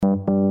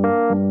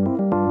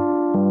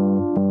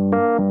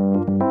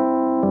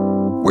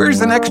Where's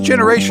the next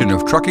generation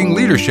of trucking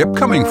leadership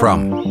coming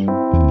from?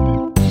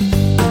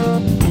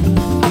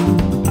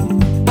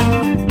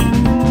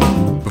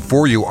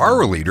 Before you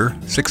are a leader,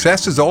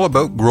 success is all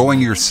about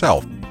growing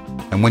yourself.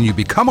 And when you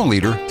become a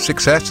leader,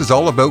 success is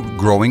all about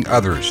growing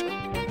others.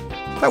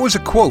 That was a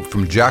quote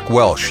from Jack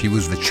Welch. He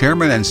was the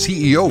chairman and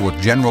CEO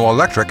of General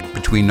Electric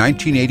between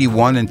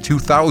 1981 and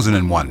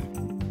 2001.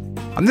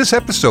 On this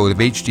episode of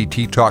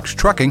HDT Talks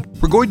Trucking,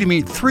 we're going to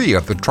meet three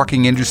of the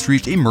trucking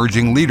industry's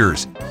emerging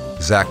leaders: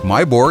 Zach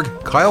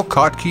Myborg, Kyle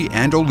Kotke,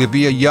 and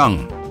Olivia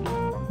Young.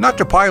 Not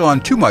to pile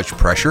on too much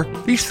pressure,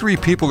 these three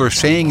people are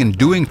saying and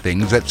doing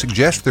things that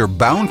suggest they're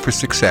bound for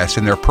success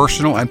in their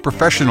personal and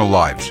professional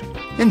lives.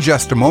 In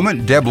just a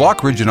moment, Deb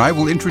Lockridge and I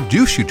will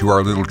introduce you to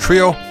our little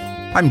trio.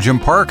 I'm Jim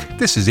Park.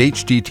 This is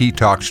HDT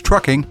Talks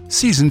Trucking,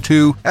 Season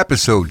 2,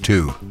 Episode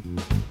 2.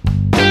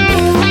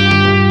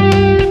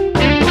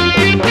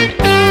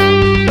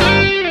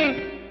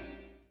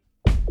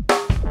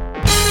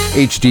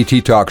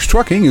 HDT Talks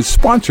Trucking is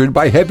sponsored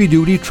by Heavy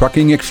Duty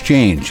Trucking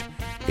Exchange.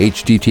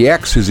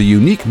 HDTX is a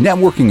unique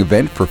networking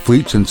event for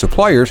fleets and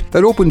suppliers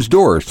that opens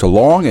doors to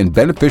long and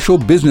beneficial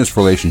business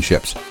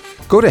relationships.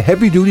 Go to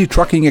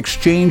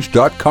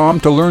heavydutytruckingexchange.com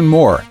to learn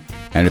more.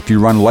 And if you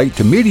run light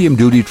to medium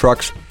duty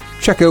trucks,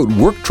 check out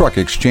Work Truck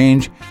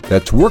Exchange.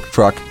 That's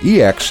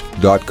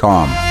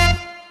worktruckex.com.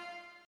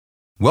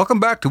 Welcome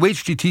back to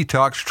HDT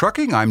Talks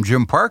Trucking. I'm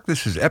Jim Park.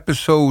 This is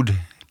Episode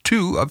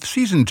 2 of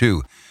Season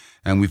 2.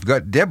 And we've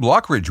got Deb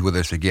Lockridge with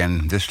us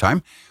again this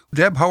time.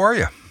 Deb, how are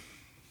you?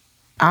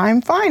 I'm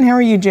fine. How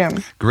are you,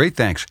 Jim? Great,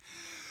 thanks.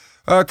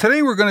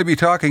 Today we're going to be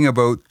talking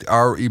about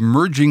our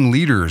Emerging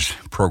Leaders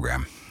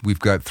program. We've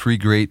got three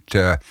great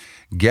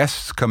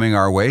guests coming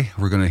our way.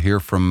 We're going to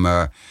hear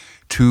from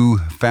two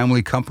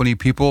family company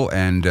people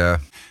and a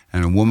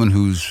woman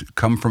who's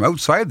come from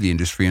outside the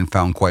industry and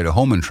found quite a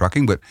home in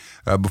trucking. But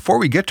before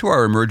we get to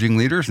our emerging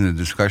leaders and the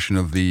discussion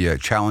of the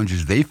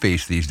challenges they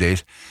face these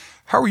days,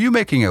 how are you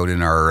making out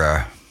in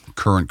our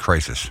current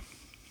crisis?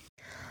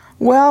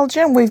 Well,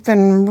 Jim, we've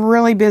been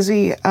really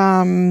busy.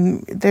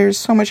 There's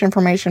so much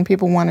information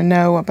people want to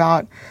know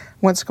about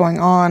what's going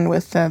on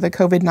with the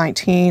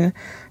COVID-19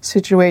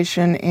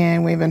 situation,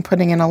 and we've been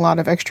putting in a lot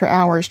of extra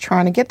hours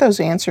trying to get those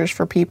answers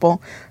for people,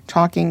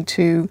 talking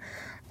to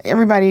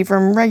everybody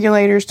from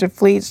regulators to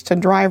fleets to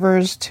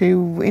drivers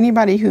to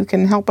anybody who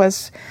can help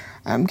us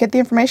get the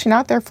information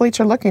out there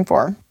fleets are looking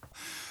for.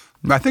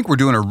 I think we're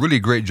doing a really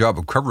great job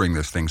of covering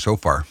this thing so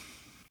far.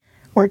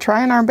 We're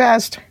trying our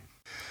best.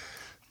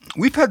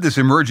 We've had this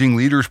Emerging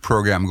Leaders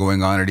program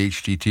going on at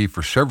HDT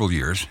for several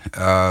years,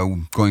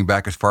 going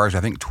back as far as,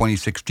 I think,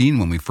 2016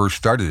 when we first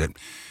started it.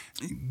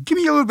 Give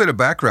me a little bit of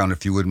background,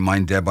 if you wouldn't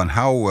mind, Deb, on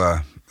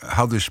how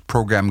this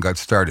program got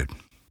started.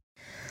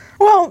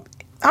 Well,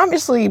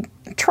 obviously,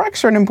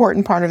 trucks are an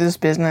important part of this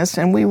business,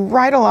 and we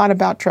write a lot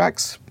about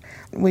trucks.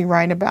 We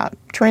write about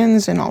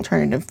trends in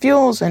alternative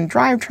fuels and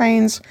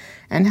drivetrains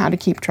and how to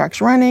keep trucks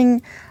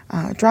running,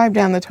 drive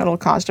down the total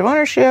cost of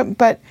ownership,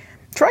 but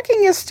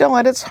trucking is still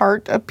at its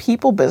heart a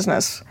people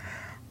business.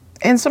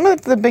 And some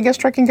of the biggest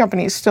trucking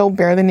companies still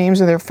bear the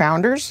names of their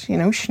founders,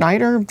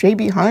 Schneider,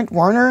 J.B. Hunt,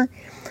 Werner.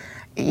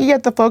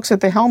 Yet the folks at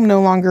the helm no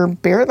longer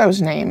bear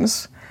those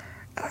names.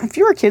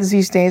 Fewer kids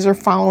these days are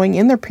following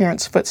in their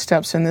parents'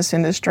 footsteps in this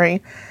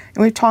industry.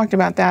 And we've talked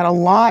about that a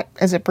lot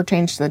as it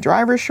pertains to the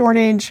driver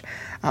shortage.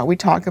 We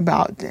talk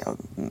about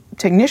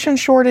technician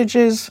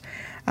shortages.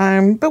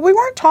 But we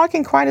weren't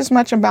talking quite as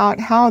much about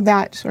how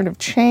that sort of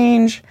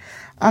change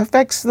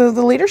affects the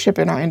leadership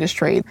in our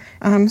industry.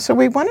 So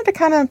we wanted to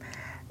kind of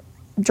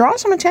draw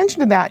some attention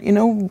to that.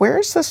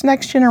 Where's this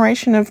next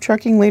generation of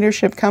trucking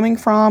leadership coming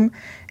from,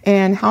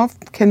 and how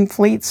can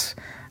fleets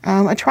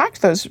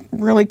attract those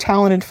really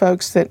talented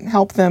folks that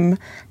help them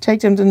take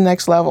them to the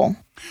next level?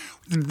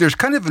 There's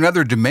kind of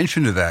another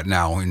dimension to that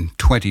now in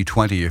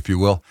 2020, if you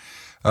will.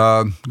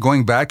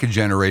 Going back a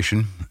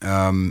generation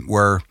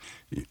where,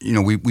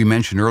 we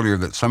mentioned earlier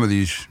that some of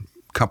these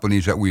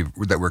companies that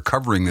we're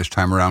covering this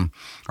time around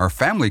are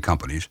family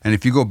companies. And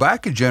if you go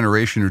back a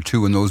generation or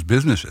two in those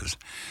businesses,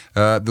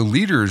 the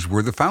leaders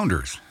were the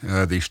founders.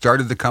 They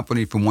started the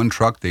company from one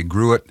truck, they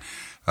grew it.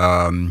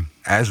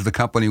 As the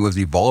company was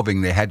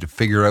evolving, they had to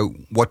figure out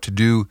what to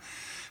do,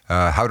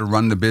 how to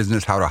run the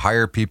business, how to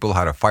hire people,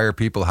 how to fire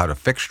people, how to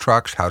fix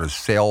trucks, how to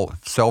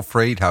sell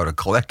freight, how to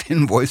collect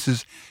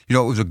invoices. It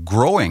was a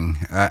growing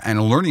and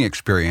a learning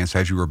experience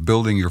as you were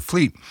building your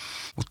fleet.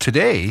 Well,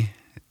 today,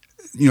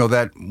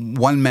 that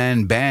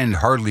one-man band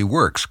hardly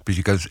works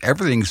because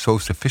everything's so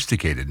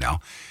sophisticated now.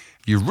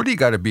 You've really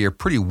got to be a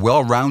pretty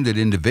well-rounded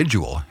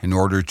individual in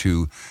order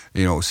to,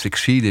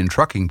 succeed in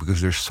trucking,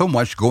 because there's so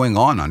much going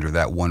on under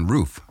that one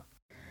roof.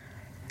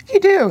 You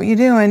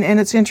do. And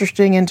it's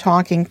interesting in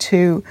talking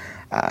to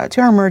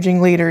our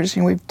emerging leaders,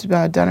 and we've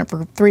done it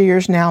for 3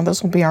 years now.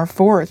 This will be our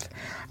fourth.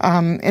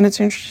 And it's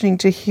interesting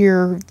to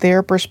hear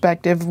their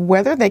perspective,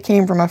 whether they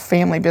came from a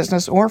family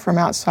business or from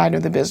outside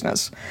of the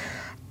business.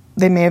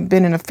 They may have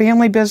been in a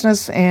family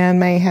business and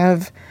may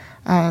have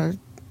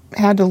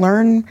had to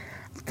learn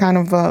kind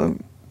of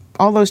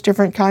all those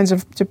different kinds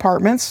of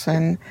departments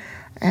and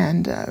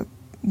And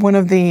one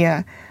of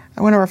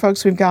our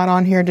folks we've got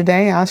on here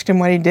today asked him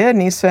what he did,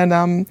 and he said,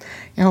 a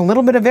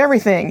little bit of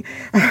everything.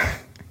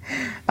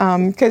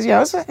 Because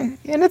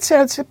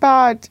it's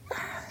about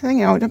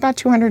about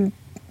 200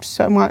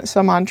 some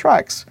odd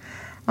trucks.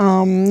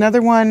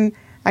 Another one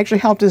actually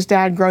helped his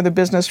dad grow the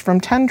business from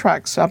 10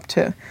 trucks up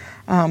to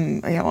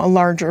a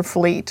larger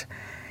fleet.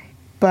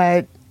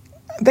 But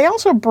they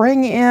also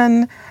bring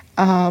in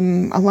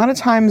a lot of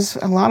times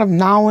a lot of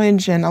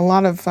knowledge and a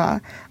lot of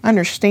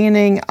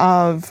understanding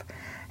of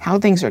how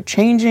things are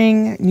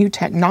changing, new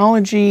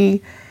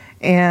technology,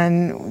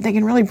 and they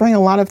can really bring a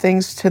lot of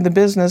things to the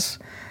business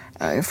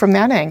from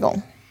that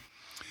angle.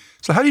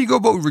 So how do you go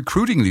about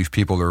recruiting these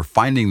people or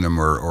finding them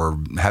or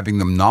having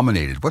them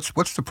nominated?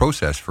 What's the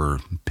process for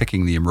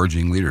picking the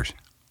emerging leaders?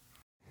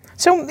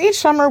 So each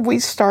summer we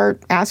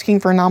start asking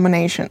for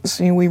nominations.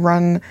 We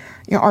run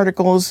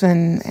articles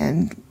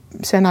and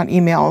send out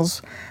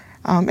emails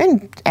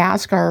and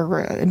ask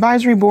our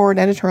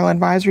editorial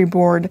advisory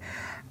board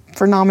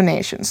for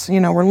nominations.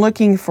 We're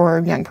looking for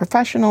young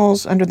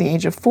professionals under the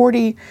age of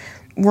 40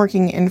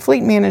 working in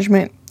fleet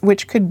management,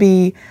 which could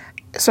be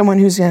someone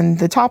who's in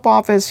the top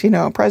office,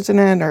 a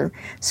president or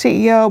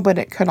CEO, but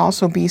it could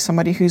also be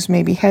somebody who's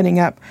maybe heading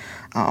up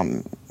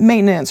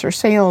maintenance or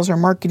sales or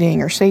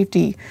marketing or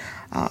safety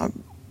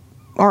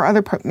or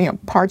other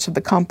parts of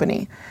the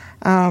company.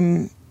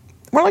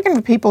 We're looking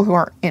for people who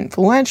are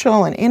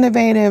influential and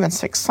innovative and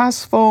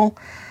successful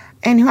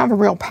and who have a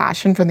real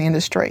passion for the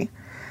industry.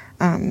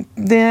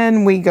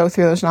 Then we go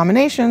through those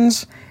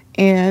nominations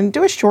and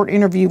do a short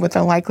interview with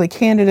the likely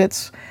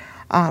candidates,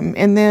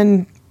 and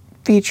then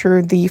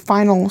feature the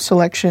final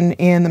selection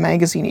in the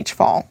magazine each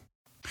fall.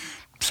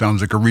 Sounds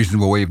like a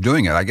reasonable way of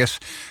doing it. I guess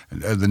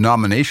the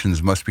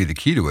nominations must be the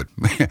key to it.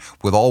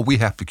 With all we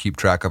have to keep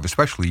track of,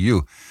 especially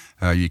you,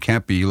 you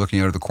can't be looking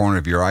out of the corner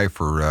of your eye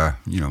for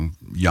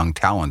young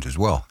talent as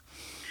well.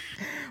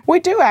 We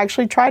do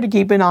actually try to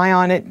keep an eye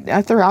on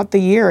it throughout the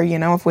year.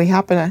 If we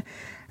happen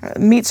to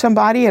meet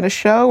somebody at a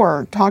show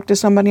or talk to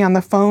somebody on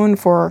the phone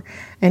for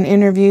an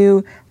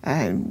interview,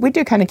 we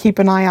do kind of keep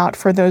an eye out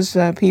for those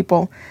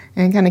people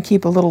and kind of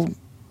keep a little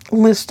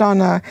list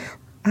on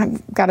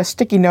I've got a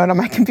sticky note on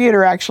my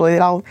computer actually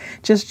that I'll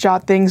just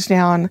jot things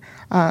down,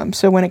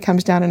 so when it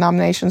comes down to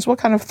nominations we'll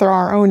kind of throw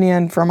our own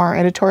in from our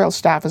editorial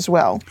staff as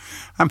well.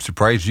 I'm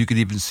surprised you could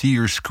even see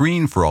your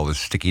screen for all the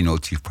sticky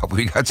notes. You've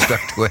probably got stuck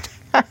to it.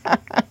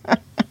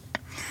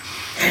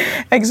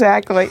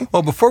 Exactly.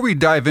 Well, before we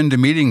dive into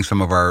meeting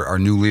some of our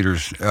new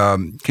leaders,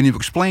 can you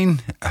explain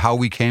how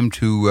we came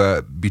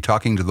to be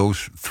talking to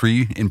those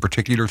three in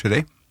particular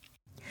today?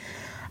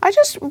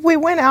 We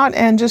went out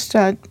and just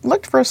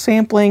looked for a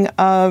sampling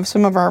of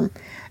some of our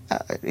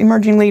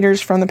emerging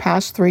leaders from the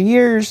past 3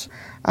 years,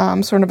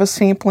 sort of a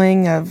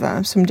sampling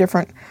of some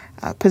different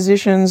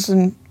positions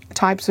and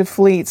types of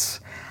fleets.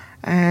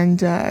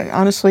 And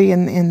honestly,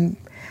 in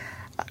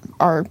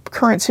our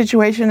current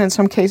situation, in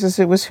some cases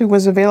it was who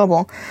was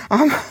available.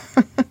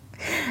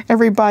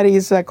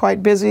 Everybody's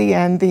quite busy,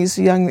 and these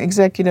young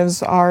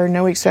executives are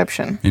no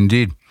exception.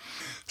 Indeed.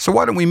 So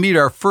why don't we meet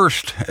our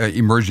first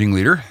emerging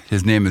leader?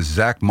 His name is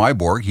Zach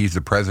Myborg. He's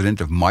the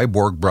president of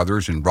Myborg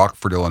Brothers in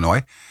Rockford,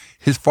 Illinois.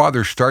 His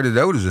father started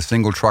out as a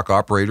single truck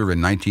operator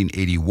in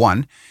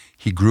 1981.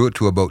 He grew it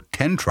to about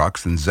 10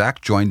 trucks, and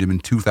Zach joined him in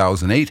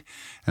 2008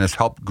 and has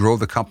helped grow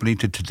the company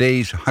to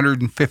today's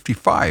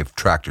 155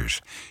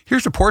 tractors.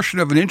 Here's a portion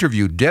of an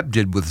interview Deb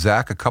did with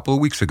Zach a couple of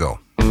weeks ago.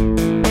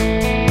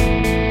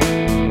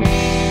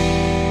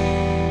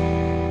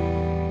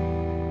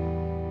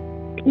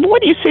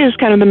 What do you see as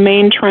kind of the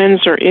main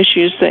trends or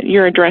issues that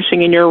you're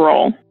addressing in your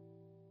role?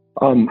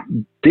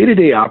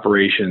 Day-to-day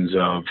operations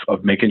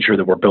of making sure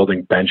that we're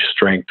building bench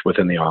strength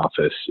within the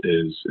office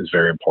is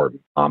very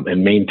important,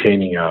 and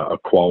maintaining a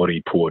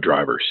quality pool of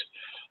drivers.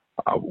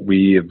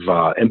 We've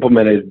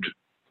implemented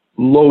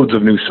loads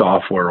of new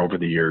software over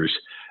the years,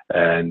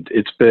 and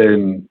it's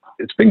been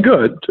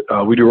good.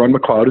 We do run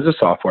McLeod as a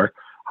software.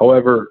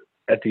 However,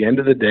 at the end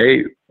of the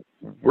day,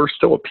 we're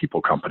still a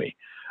people company.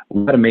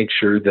 We got to make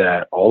sure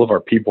that all of our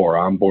people are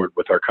on board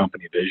with our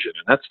company vision,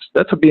 and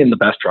that's being the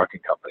best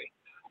trucking company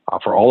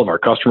for all of our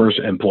customers,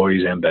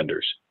 employees, and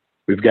vendors.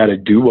 We've got to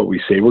do what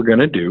we say we're going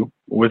to do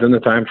within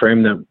the time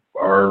frame that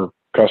our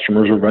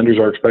customers or vendors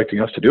are expecting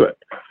us to do it,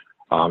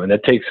 and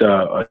that takes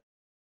a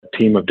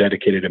team of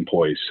dedicated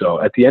employees. So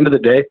at the end of the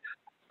day,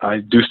 I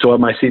do still have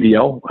my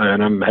CDL,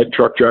 and I'm head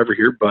truck driver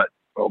here, but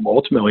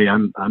ultimately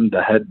I'm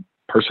the head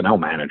personnel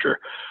manager.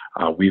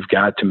 We've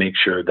got to make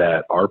sure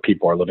that our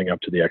people are living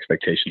up to the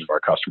expectations of our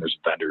customers,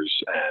 vendors,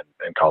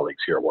 and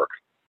colleagues here at work.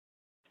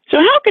 So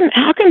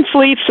how can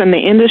fleets and the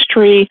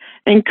industry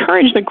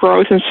encourage the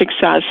growth and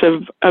success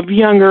of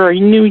younger or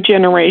new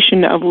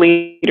generation of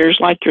leaders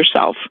like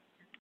yourself?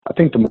 I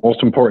think the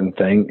most important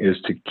thing is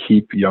to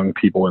keep young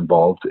people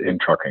involved in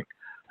trucking.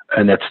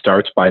 And that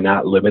starts by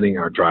not limiting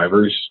our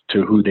drivers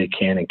to who they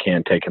can and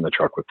can't take in the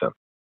truck with them.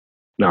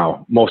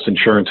 Now, most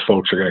insurance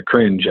folks are going to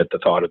cringe at the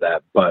thought of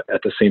that, but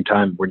at the same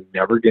time, we're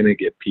never going to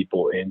get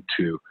people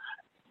into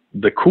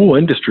the cool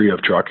industry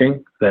of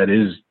trucking that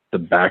is the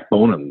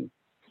backbone and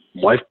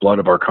lifeblood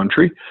of our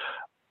country,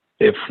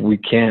 if we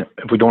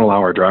don't allow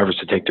our drivers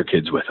to take their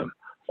kids with them,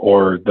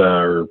 or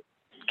their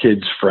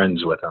kids'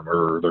 friends with them,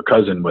 or their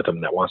cousin with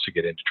them that wants to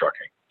get into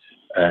trucking.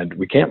 And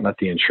we can't let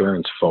the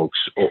insurance folks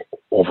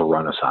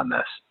overrun us on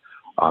this.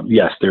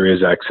 Yes, there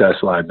is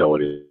excess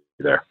liability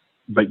there,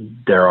 but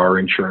there are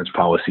insurance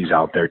policies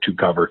out there to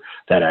cover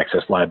that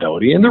excess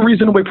liability, and they're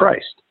reasonably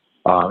priced.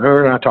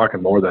 We're not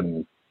talking more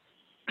than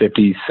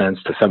 50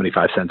 cents to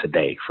 75 cents a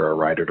day for a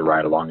rider to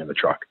ride along in the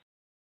truck.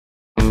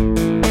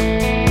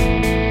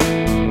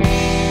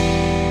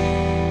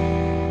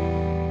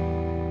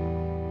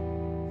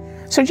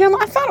 So, Jim,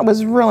 I thought it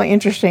was really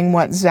interesting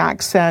what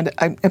Zach said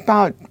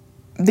about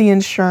the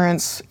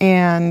insurance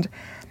and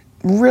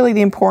really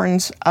the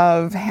importance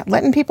of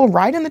letting people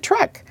ride in the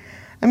truck.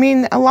 I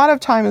mean, a lot of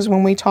times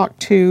when we talk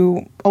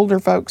to older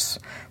folks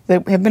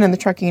that have been in the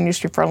trucking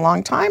industry for a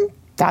long time,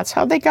 that's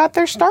how they got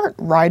their start,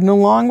 riding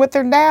along with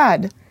their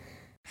dad.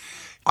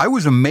 I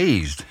was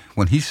amazed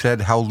when he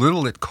said how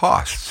little it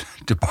costs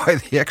to buy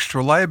the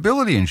extra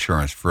liability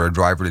insurance for a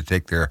driver to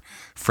take their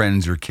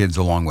friends or kids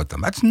along with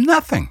them. That's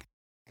nothing.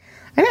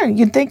 I know,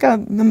 you'd think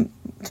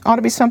ought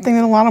to be something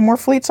that a lot of more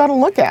fleets ought to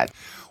look at.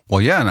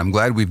 Well, yeah, and I'm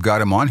glad we've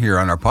got him on here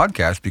on our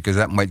podcast because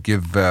that might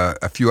give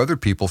a few other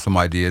people some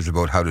ideas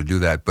about how to do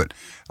that. But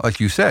like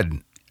you said,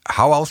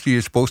 how else are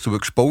you supposed to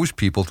expose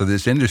people to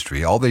this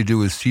industry? All they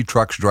do is see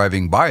trucks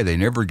driving by. They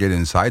never get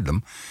inside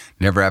them,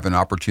 never have an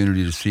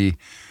opportunity to see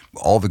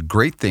all the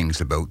great things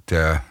about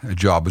a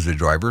job as a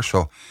driver.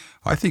 So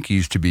I think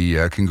he's to be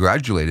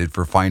congratulated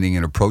for finding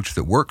an approach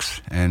that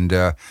works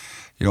and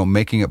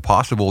making it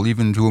possible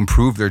even to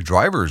improve their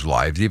drivers'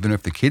 lives. Even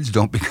if the kids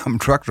don't become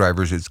truck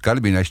drivers, it's got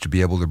to be nice to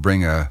be able to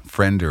bring a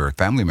friend or a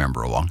family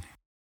member along.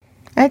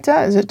 It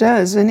does.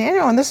 And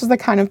and this is the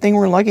kind of thing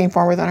we're looking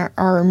for with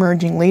our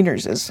emerging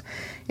leaders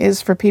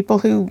is for people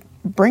who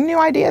bring new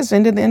ideas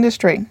into the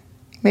industry,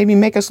 maybe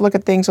make us look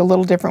at things a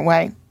little different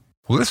way.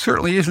 Well, this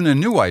certainly isn't a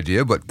new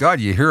idea, but God,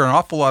 you hear an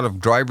awful lot of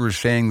drivers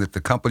saying that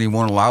the company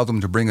won't allow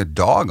them to bring a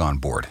dog on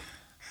board.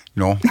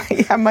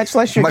 Yeah, much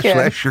less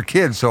your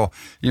kid. So,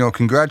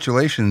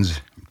 congratulations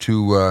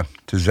to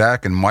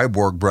Zach and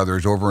Myborg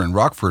brothers over in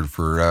Rockford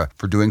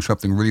for doing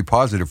something really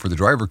positive for the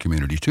driver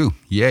community too.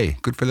 Yay,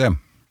 good for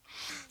them.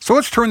 So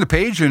let's turn the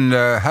page and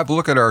have a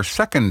look at our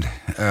second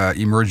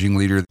emerging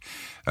leader.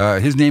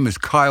 His name is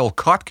Kyle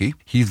Kottke.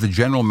 He's the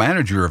general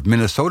manager of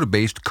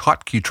Minnesota-based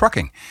Kottke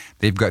Trucking.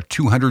 They've got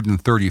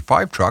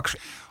 235 trucks.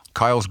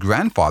 Kyle's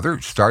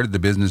grandfather started the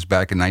business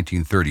back in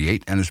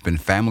 1938 and has been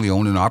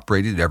family-owned and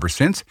operated ever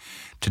since.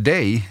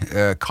 Today,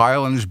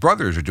 Kyle and his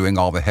brothers are doing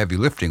all the heavy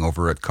lifting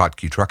over at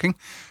Kottke Trucking.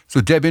 So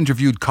Deb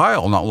interviewed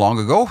Kyle not long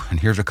ago,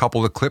 and here's a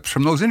couple of clips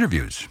from those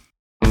interviews.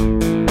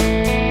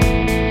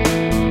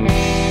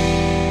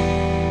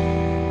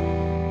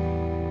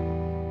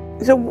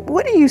 So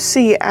what do you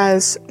see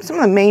as some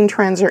of the main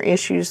trends or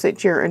issues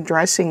that you're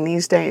addressing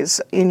these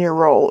days in your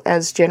role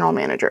as general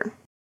manager?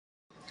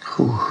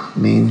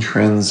 Main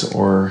trends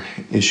or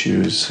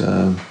issues,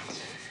 even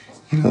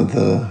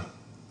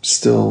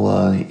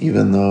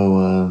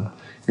though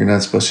you're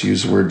not supposed to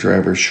use the word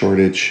driver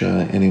shortage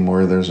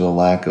anymore, there's a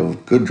lack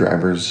of good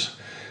drivers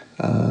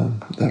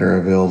that are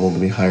available to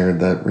be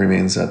hired that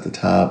remains at the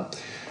top.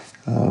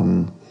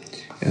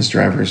 As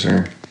drivers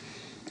are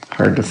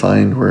hard to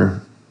find,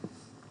 we're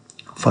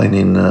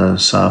finding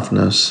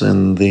softness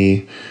in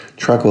the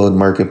truckload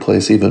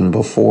marketplace even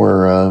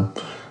before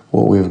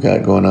what we've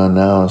got going on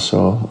now.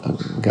 So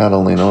God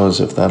only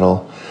knows if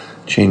that'll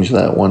change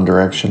that one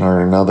direction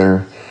or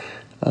another.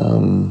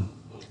 And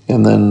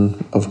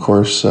then, of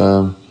course,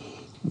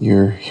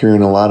 you're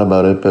hearing a lot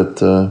about it, but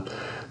the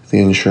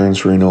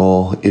insurance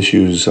renewal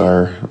issues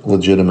are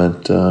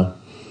legitimate.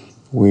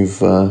 We've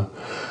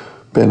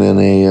been in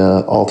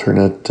a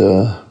alternate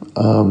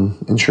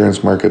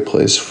insurance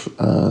marketplace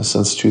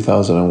since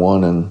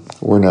 2001, and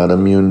we're not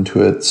immune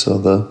to it.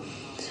 So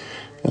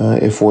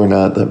if we're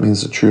not, that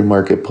means the true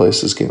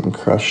marketplace is getting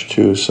crushed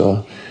too.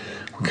 So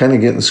we're kind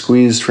of getting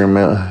squeezed from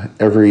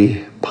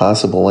every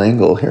possible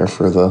angle here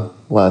for the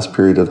last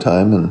period of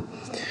time. And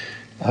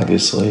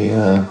obviously,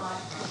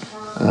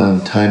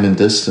 time and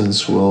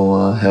distance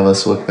will have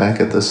us look back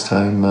at this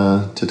time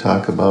to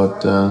talk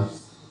about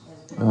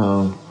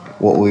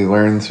what we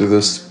learned through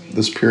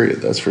this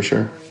period, that's for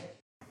sure.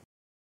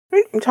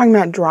 I'm talking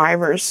about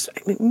drivers.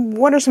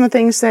 What are some of the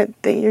things that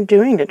you're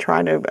doing to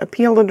try to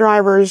appeal to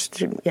drivers,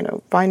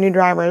 to find new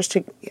drivers,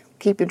 to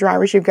keep the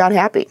drivers you've got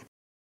happy?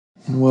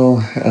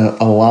 Well,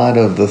 a lot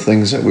of the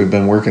things that we've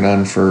been working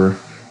on for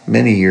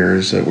many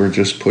years that we're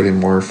just putting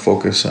more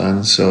focus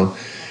on. So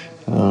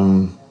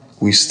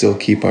we still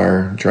keep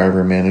our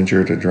driver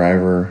manager to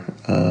driver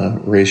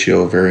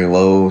ratio very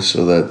low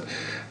so that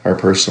our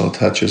personal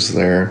touch is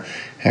there.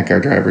 Heck,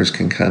 our drivers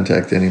can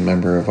contact any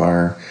member of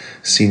our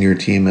senior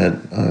team at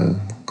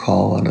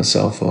call on a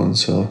cell phone,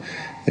 so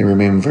they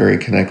remain very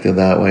connected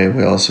that way.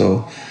 We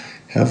also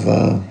have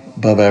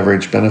above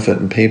average benefit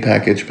and pay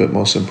package, but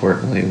most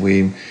importantly,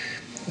 we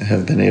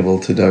have been able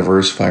to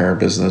diversify our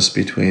business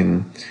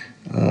between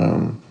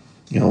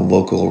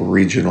local,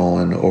 regional,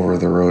 and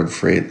over-the-road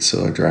freight,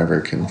 so a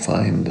driver can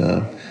find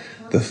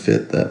the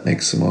fit that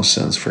makes the most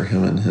sense for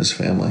him and his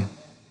family.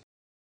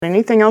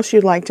 Anything else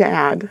you'd like to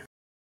add?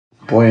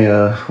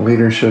 Boy,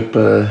 leadership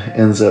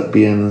ends up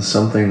being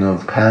something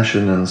of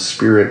passion and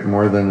spirit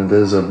more than it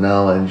is of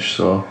knowledge.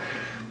 So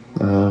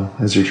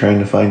as you're trying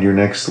to find your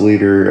next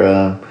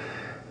leader,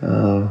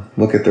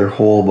 look at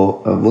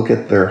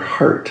their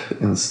heart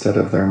instead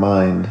of their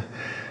mind,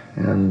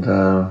 and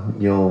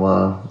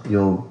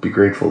you'll be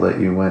grateful that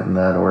you went in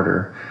that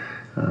order.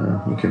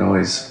 You can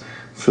always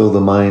fill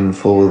the mind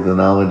full of the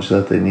knowledge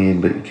that they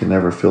need, but you can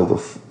never fill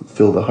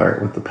the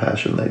heart with the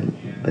passion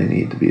they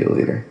need to be a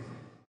leader.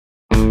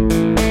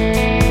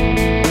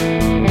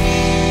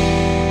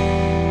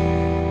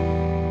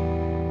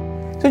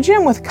 So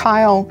Jim, with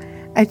Kyle,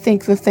 I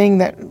think the thing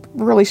that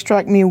really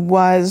struck me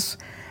was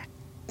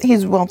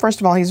first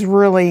of all, he's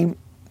really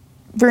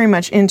very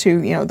much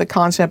into, the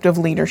concept of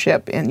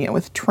leadership and,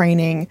 with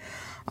training,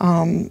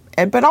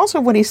 but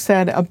also what he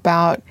said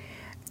about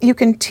you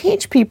can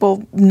teach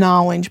people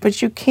knowledge,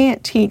 but you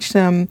can't teach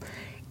them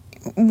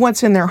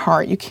what's in their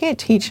heart. You can't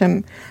teach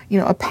them,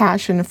 a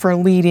passion for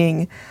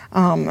leading,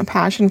 a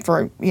passion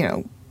for,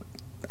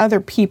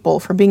 other people,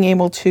 for being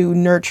able to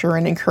nurture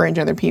and encourage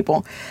other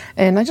people.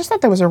 And I just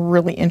thought that was a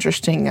really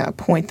interesting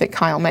point that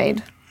Kyle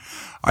made.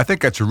 I think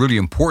that's a really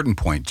important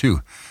point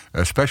too,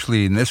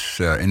 especially in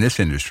this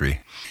industry.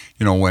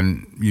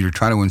 When you're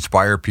trying to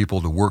inspire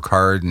people to work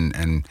hard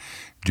and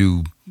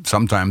do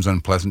sometimes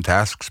unpleasant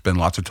tasks, spend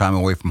lots of time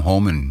away from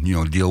home, and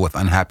deal with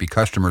unhappy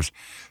customers.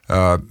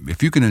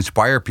 If you can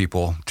inspire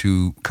people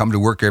to come to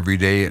work every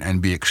day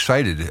and be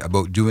excited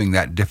about doing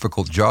that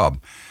difficult job,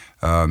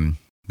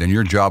 then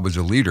your job as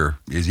a leader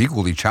is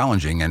equally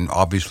challenging and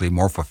obviously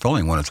more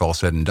fulfilling when it's all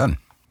said and done.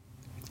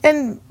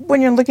 And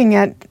when you're looking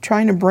at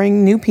trying to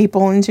bring new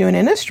people into an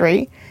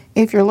industry,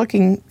 if you're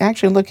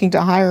actually looking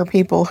to hire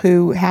people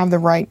who have the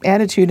right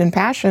attitude and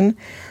passion,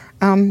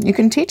 you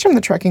can teach them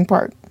the trucking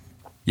part.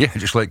 Yeah,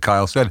 just like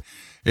Kyle said,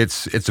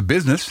 it's a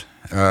business.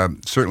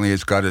 Certainly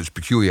it's got its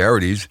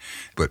peculiarities,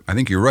 but I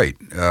think you're right.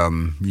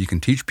 You can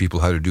teach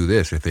people how to do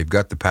this. If they've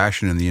got the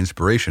passion and the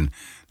inspiration,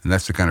 then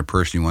that's the kind of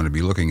person you want to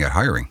be looking at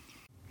hiring.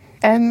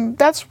 And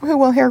that's who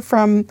we'll hear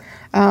from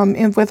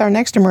with our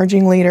next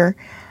emerging leader.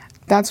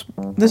 That's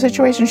the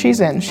situation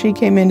she's in. She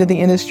came into the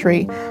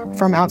industry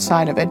from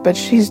outside of it, but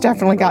she's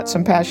definitely got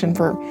some passion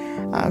for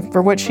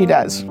what she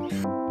does.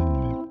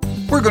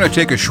 We're going to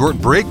take a short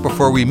break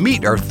before we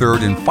meet our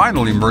third and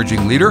final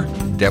emerging leader.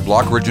 Deb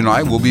Lockridge and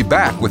I will be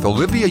back with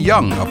Olivia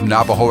Young of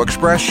Navajo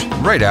Express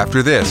right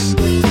after this.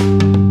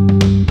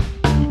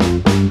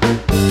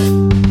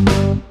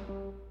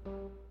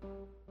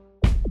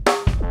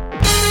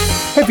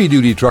 Heavy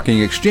Duty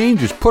Trucking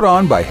Exchange is put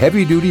on by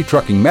Heavy Duty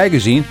Trucking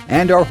Magazine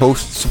and our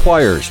host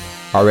suppliers.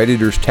 Our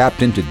editors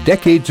tapped into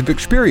decades of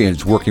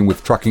experience working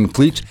with trucking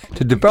fleets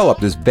to develop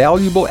this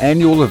valuable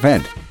annual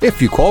event.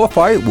 If you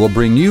qualify, we'll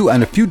bring you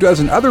and a few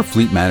dozen other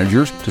fleet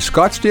managers to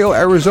Scottsdale,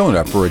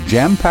 Arizona for a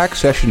jam-packed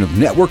session of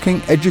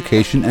networking,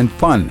 education, and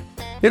fun.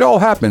 It all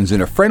happens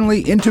in a friendly,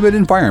 intimate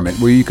environment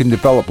where you can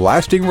develop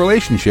lasting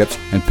relationships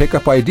and pick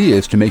up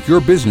ideas to make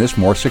your business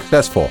more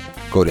successful.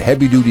 Go to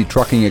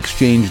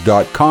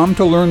heavydutytruckingexchange.com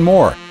to learn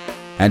more.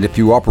 And if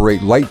you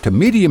operate light to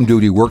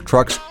medium-duty work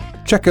trucks,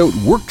 check out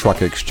Work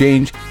Truck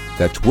Exchange.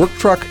 That's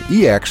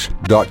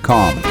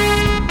worktruckex.com.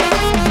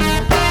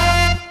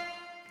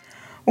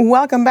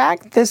 Welcome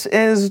back. This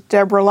is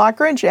Deborah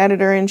Lockridge,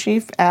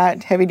 Editor-in-Chief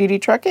at Heavy Duty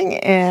Trucking,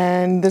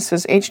 and this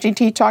is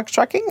HDT Talks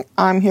Trucking.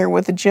 I'm here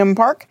with Jim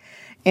Park,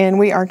 and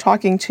we are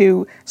talking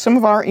to some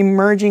of our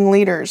emerging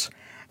leaders.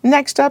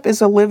 Next up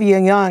is Olivia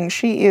Young.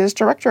 She is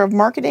Director of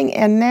Marketing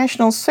and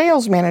National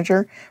Sales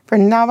Manager for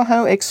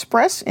Navajo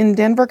Express in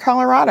Denver,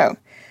 Colorado.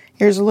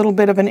 Here's a little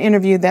bit of an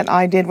interview that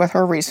I did with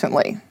her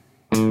recently.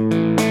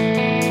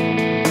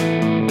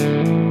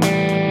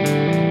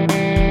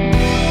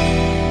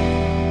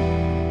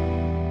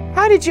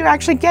 How did you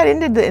actually get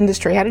into the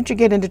industry? How did you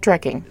get into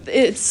trucking?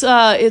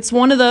 It's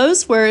one of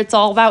those where it's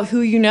all about who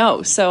you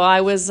know. So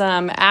I was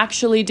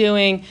actually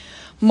doing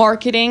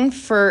marketing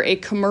for a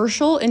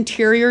commercial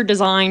interior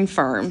design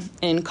firm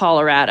in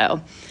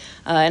Colorado.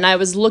 And I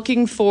was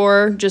looking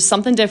for just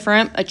something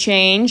different, a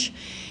change.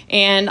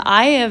 And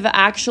I have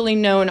actually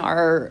known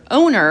our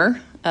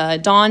owner,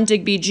 Don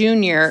Digby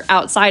Jr.,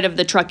 outside of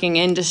the trucking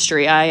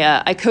industry.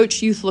 I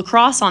coach youth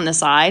lacrosse on the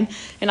side,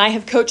 and I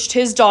have coached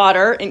his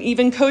daughter and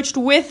even coached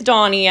with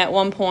Donnie at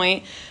one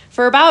point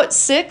for about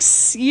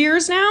 6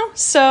 years now.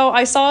 So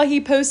I saw he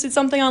posted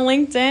something on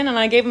LinkedIn, and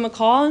I gave him a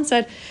call and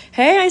said,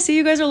 hey, I see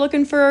you guys are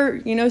looking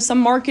for, some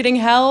marketing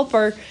help.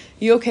 Are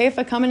you okay if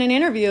I come in and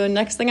interview? And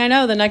next thing I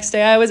know, the next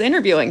day I was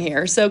interviewing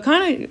here. So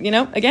kind of,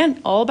 again,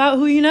 all about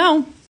who you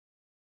know.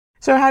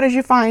 So how did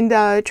you find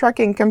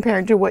trucking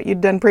compared to what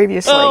you'd done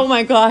previously? Oh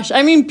my gosh.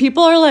 I mean,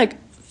 people are like,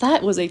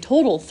 that was a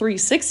total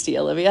 360,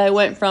 Olivia. I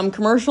went from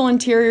commercial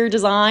interior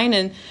design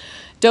and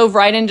dove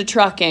right into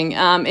trucking.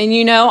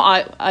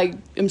 I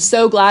am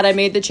so glad I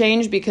made the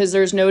change, because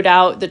there's no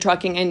doubt the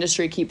trucking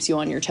industry keeps you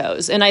on your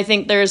toes. And I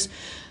think there's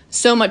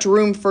so much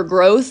room for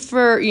growth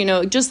for,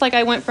 just like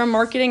I went from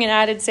marketing and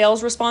added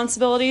sales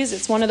responsibilities.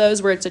 It's one of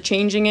those where it's a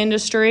changing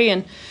industry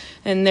and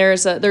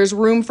there's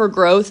room for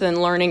growth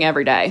and learning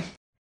every day.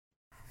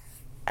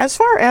 As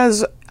far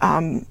as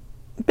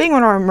being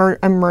one of our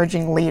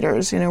emerging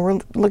leaders, we're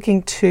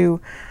looking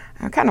to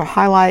kind of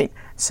highlight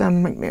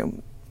some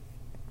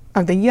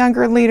of the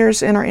younger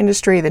leaders in our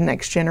industry, the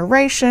next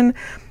generation.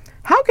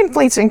 How can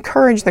fleets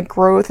encourage the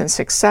growth and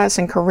success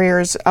and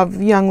careers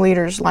of young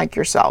leaders like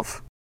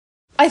yourself?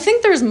 I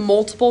think there's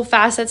multiple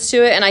facets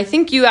to it, and I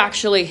think you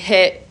actually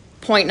hit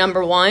point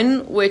number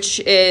one, which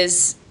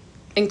is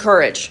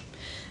encourage.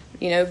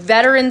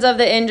 Veterans of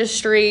the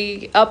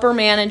industry, upper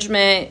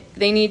management,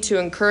 they need to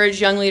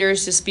encourage young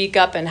leaders to speak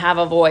up and have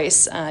a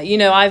voice.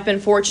 I've been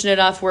fortunate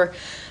enough where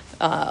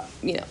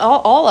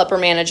all upper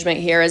management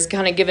here has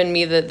kind of given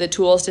me the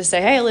tools to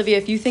say, hey, Olivia,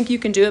 if you think you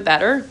can do it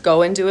better,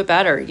 go and do it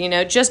better.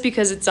 Just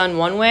because it's done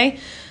one way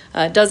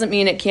doesn't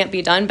mean it can't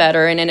be done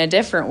better and in a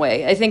different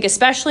way. I think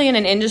especially in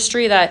an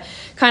industry that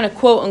kind of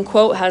quote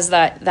unquote has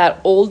that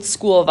old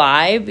school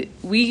vibe,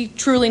 we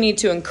truly need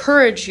to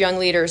encourage young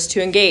leaders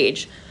to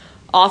engage,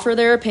 offer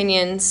their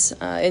opinions,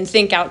 and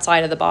think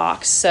outside of the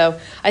box. So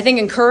I think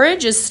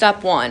encourage is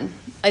step one.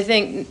 I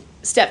think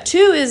step two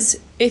is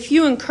if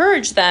you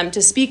encourage them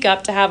to speak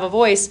up, to have a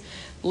voice,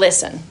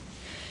 listen.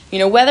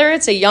 Whether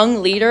it's a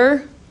young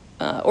leader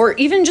or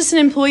even just an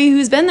employee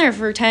who's been there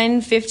for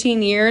 10,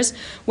 15 years,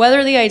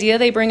 whether the idea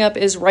they bring up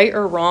is right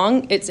or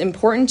wrong, it's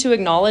important to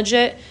acknowledge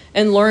it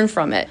and learn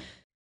from it.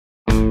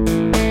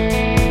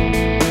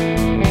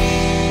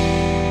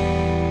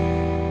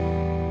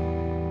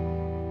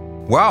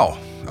 Wow,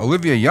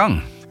 Olivia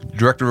Young,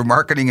 Director of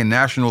Marketing and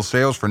National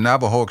Sales for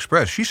Navajo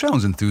Express. She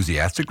sounds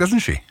enthusiastic, doesn't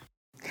she?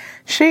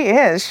 She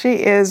is. She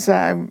is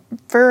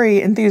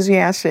very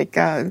enthusiastic.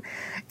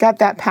 Got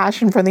that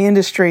passion for the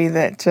industry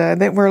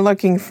that we're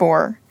looking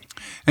for.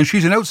 And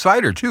she's an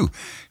outsider, too.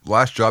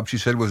 Last job, she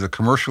said, was a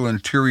commercial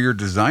interior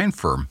design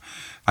firm.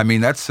 I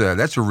mean, that's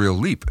a real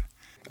leap.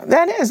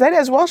 That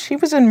is. Well, she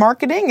was in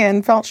marketing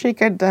and felt she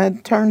could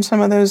turn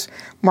some of those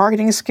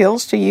marketing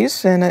skills to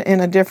use in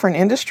a different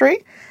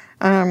industry,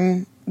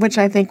 which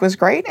I think was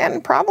great,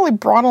 and probably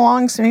brought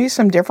along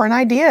some different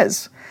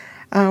ideas.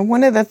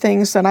 One of the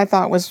things that I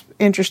thought was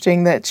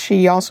interesting that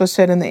she also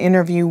said in the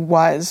interview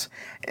was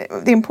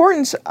the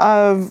importance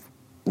of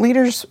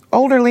leaders,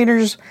 older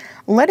leaders,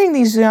 letting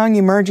these young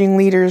emerging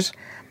leaders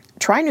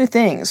try new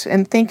things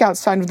and think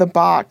outside of the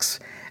box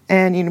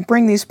and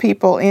bring these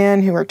people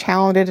in who are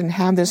talented and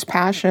have this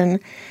passion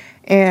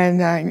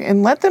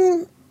and let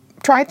them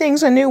try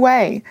things a new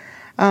way,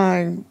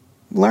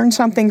 learn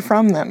something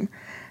from them.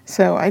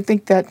 So I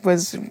think that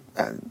was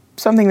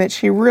something that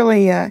she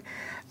really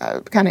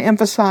kind of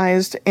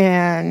emphasized,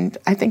 and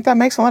I think that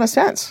makes a lot of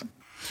sense.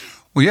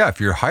 Well, yeah,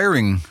 if you're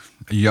hiring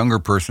a younger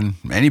person,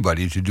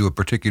 anybody, to do a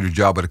particular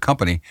job at a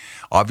company,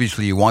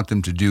 obviously you want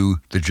them to do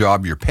the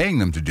job you're paying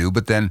them to do,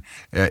 but then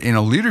in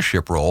a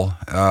leadership role,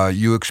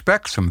 you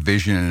expect some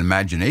vision and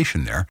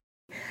imagination there.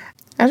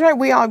 That's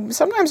right.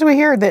 Sometimes we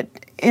hear that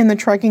in the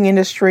trucking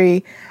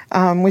industry,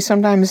 we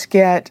sometimes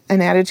get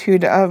an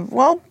attitude of,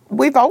 well,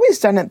 we've always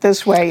done it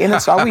this way, and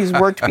it's always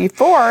worked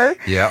before.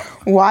 Yeah.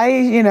 Why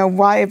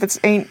if it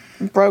ain't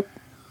broke?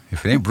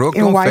 If it ain't broke,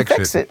 don't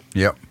fix it.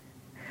 Yep.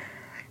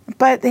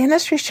 But the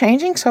industry's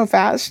changing so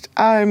fast.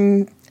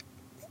 You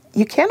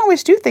can't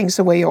always do things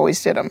the way you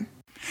always did them.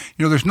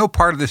 There's no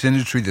part of this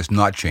industry that's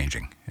not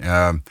changing.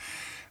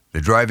 The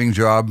driving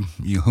job,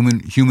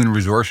 human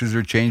resources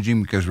are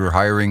changing because we're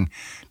hiring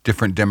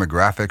different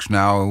demographics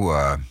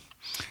now,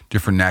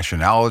 different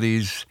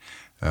nationalities.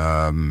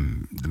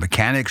 The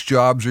mechanics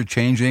jobs are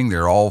changing.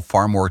 They're all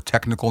far more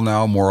technical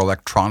now, more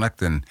electronic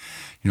than,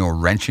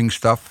 wrenching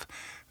stuff.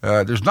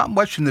 There's not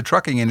much in the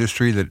trucking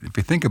industry that, if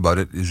you think about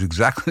it, is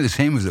exactly the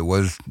same as it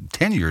was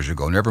 10 years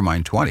ago, never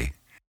mind 20.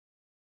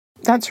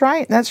 That's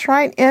right.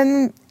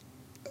 And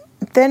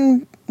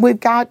then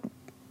we've got,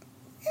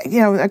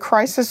 a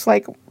crisis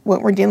like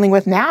what we're dealing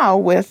with now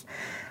with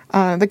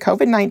the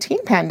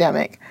COVID-19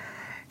 pandemic.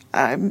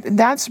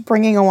 That's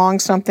bringing along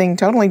something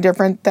totally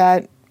different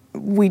that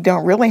we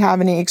don't really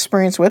have any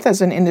experience with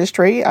as an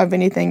industry of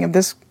anything of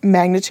this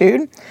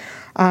magnitude.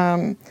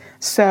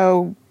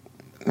 So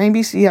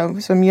maybe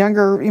some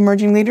younger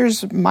emerging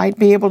leaders might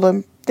be able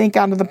to think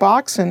out of the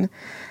box and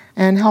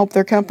help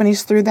their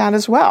companies through that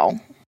as well.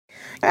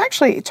 I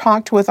actually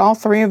talked with all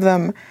three of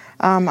them.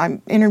 I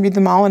interviewed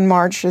them all in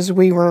March as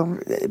we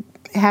were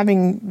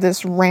having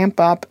this ramp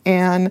up,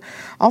 and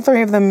all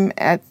three of them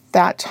at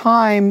that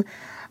time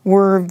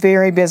were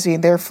very busy.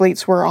 Their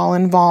fleets were all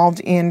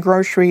involved in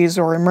groceries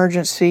or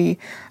emergency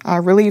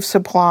relief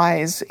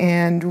supplies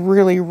and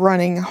really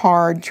running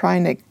hard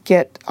trying to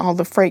get all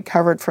the freight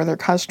covered for their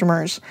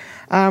customers.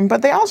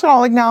 But they also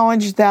all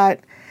acknowledged that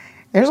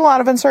there's a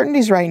lot of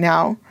uncertainties right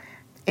now,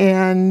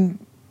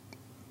 and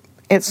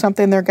it's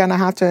something they're going to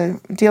have to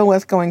deal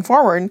with going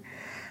forward.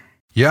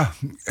 Yeah,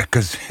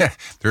 because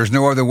there's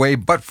no other way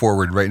but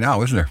forward right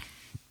now, isn't there?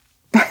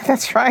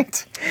 That's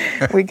right.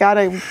 We got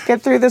to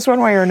get through this one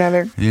way or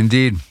another.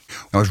 Indeed.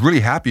 I was really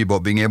happy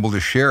about being able to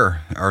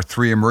share our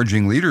 3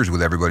 emerging leaders with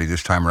everybody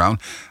this time around.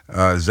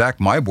 Zach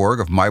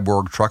Myborg of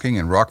Myborg Trucking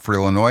in Rockford,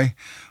 Illinois,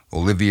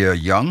 Olivia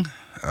Young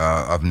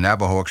of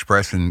Navajo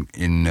Express in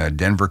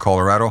Denver,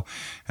 Colorado,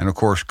 and of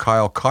course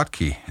Kyle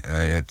Kotke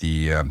at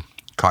the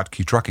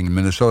Kotke Trucking in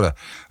Minnesota.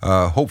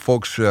 Hope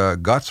folks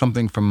got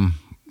something from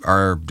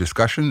our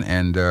discussion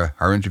and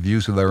our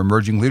interviews with our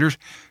emerging leaders.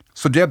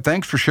 So Deb,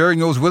 thanks for sharing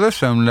those with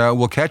us, and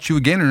we'll catch you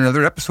again in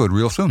another episode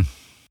real soon.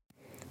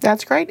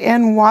 That's great.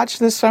 And watch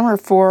this summer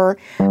for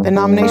the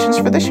nominations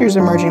for this year's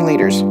Emerging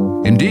Leaders.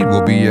 Indeed,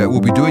 we'll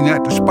be doing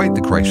that despite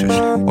the crisis.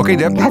 Okay,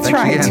 Deb, That's thanks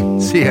right.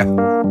 again. See ya.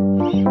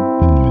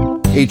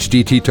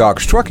 HDT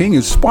Talks Trucking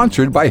is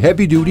sponsored by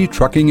Heavy Duty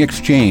Trucking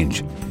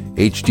Exchange.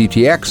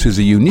 HDTX is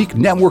a unique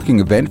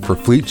networking event for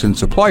fleets and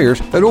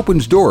suppliers that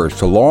opens doors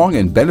to long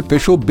and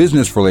beneficial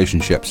business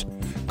relationships.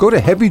 Go to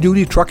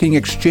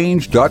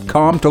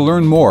heavydutytruckingexchange.com to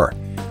learn more.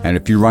 And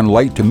if you run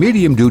light to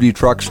medium duty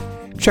trucks,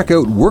 check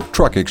out Work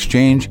Truck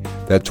Exchange.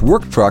 That's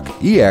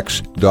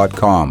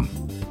worktruckex.com.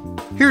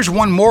 Here's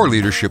one more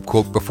leadership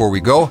quote before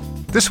we go.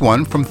 This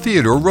one from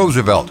Theodore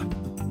Roosevelt.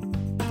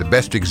 The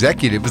best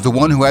executive is the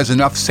one who has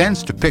enough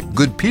sense to pick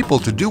good people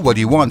to do what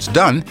he wants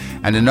done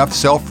and enough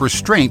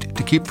self-restraint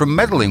to keep from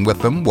meddling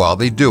with them while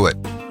they do it.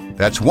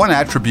 That's one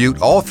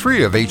attribute all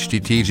 3 of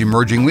HDT's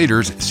emerging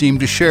leaders seem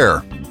to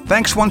share.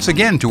 Thanks once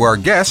again to our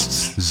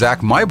guests, Zach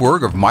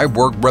Myborg of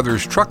Myborg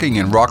Brothers Trucking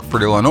in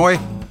Rockford, Illinois,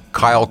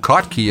 Kyle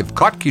Kotke of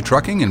Kotke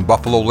Trucking in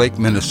Buffalo Lake,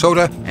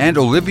 Minnesota, and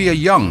Olivia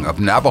Young of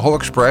Navajo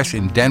Express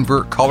in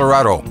Denver,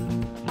 Colorado.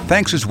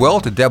 Thanks as well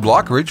to Deb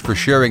Lockridge for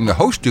sharing the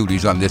host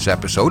duties on this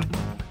episode.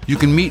 You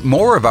can meet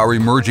more of our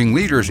emerging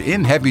leaders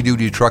in Heavy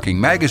Duty Trucking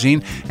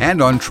magazine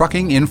and on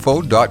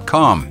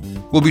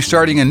truckinginfo.com. We'll be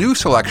starting a new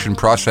selection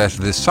process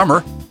this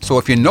summer, so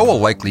if you know a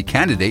likely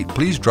candidate,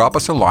 please drop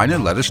us a line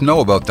and let us know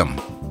about them.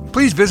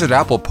 Please visit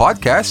Apple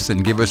Podcasts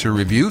and give us a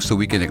review so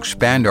we can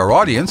expand our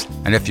audience.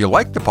 And if you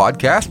like the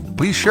podcast,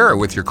 please share it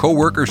with your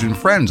coworkers and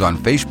friends on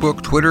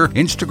Facebook, Twitter,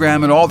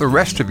 Instagram, and all the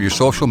rest of your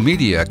social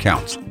media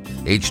accounts.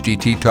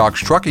 HDT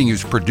Talks Trucking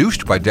is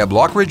produced by Deb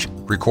Lockridge,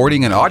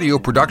 recording and audio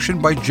production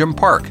by Jim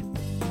Park.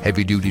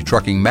 Heavy Duty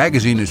Trucking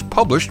Magazine is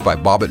published by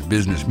Bobbitt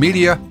Business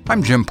Media.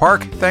 I'm Jim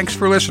Park. Thanks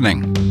for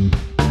listening.